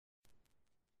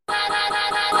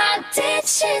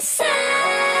she say?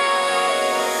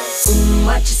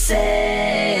 What you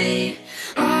say?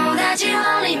 That you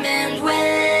only meant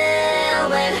well,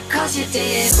 well, 'cause you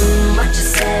did. What you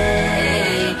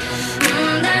say?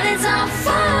 That it's all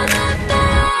for the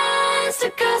best,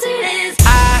 'cause it is.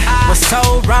 I was so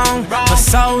wrong for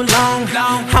so long,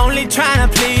 only trying to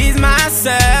please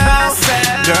myself.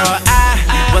 Girl,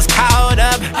 I was caught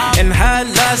up in her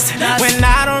lust when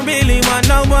I don't really want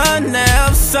no one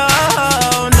else. So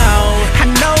no, I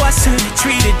know I should've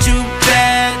treated you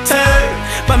better,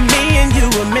 but me and you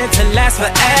were meant to last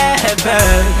forever.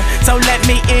 So let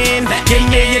me in, give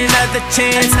me another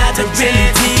chance to really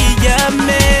be your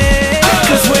man.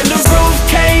 'Cause when the roof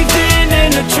caved in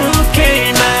and the truth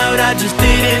came out, I just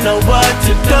didn't know what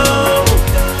to do.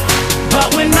 But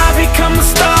when I become a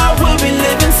star, we'll be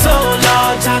living so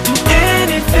large, I'll do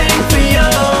anything for you.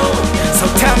 So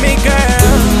tell me,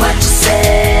 girl, what you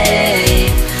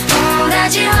say?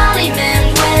 That you only meant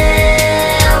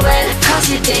well, well, 'cause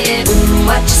you did.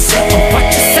 What you say? What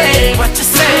you say? What you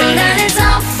say? That it's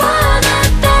all for the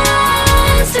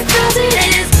best, 'cause it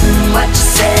is. What you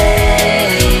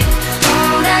say?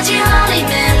 That you only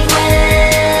meant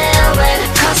well, well,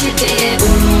 'cause you did.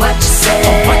 What you say?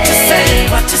 What you say?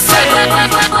 What you say?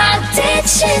 What did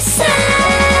she say?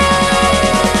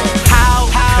 How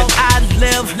could I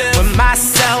live with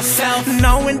myself,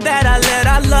 knowing that I let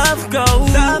our love go?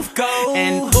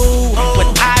 And ooh, what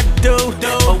I do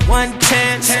for one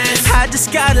chance, I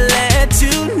just gotta let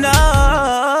you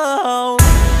know.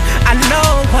 I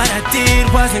know what I did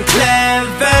wasn't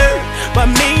clever, but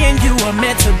me and you were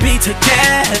meant to be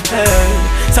together.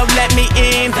 So let me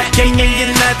in, give me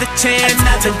another chance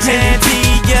to really be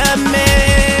your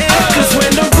man. 'Cause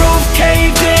when the roof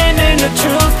caved in and the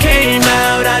truth came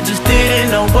out, I just didn't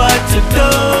know what to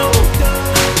do.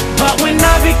 But when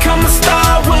I become a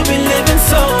star, we'll be living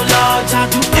so large, I'll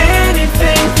do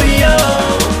anything for you.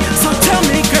 So tell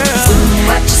me, girl,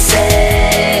 what you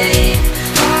say?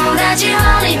 That you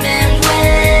only meant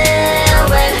well,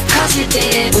 well, 'cause you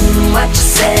did. What you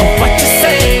say? What you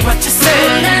say? What you say?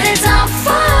 That it's all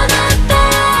for the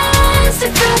best,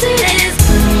 'cause it is.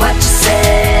 What you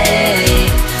say?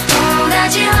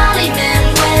 That you only meant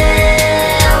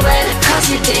well, well, 'cause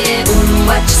you did.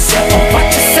 What you say? What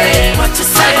you say? What you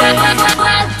say?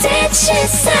 What did she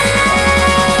say?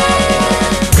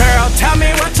 Girl, tell me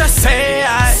what you say.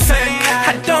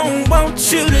 I don't want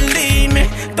you to leave me,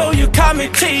 though you caught me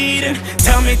cheating.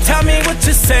 Tell me what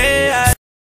you say.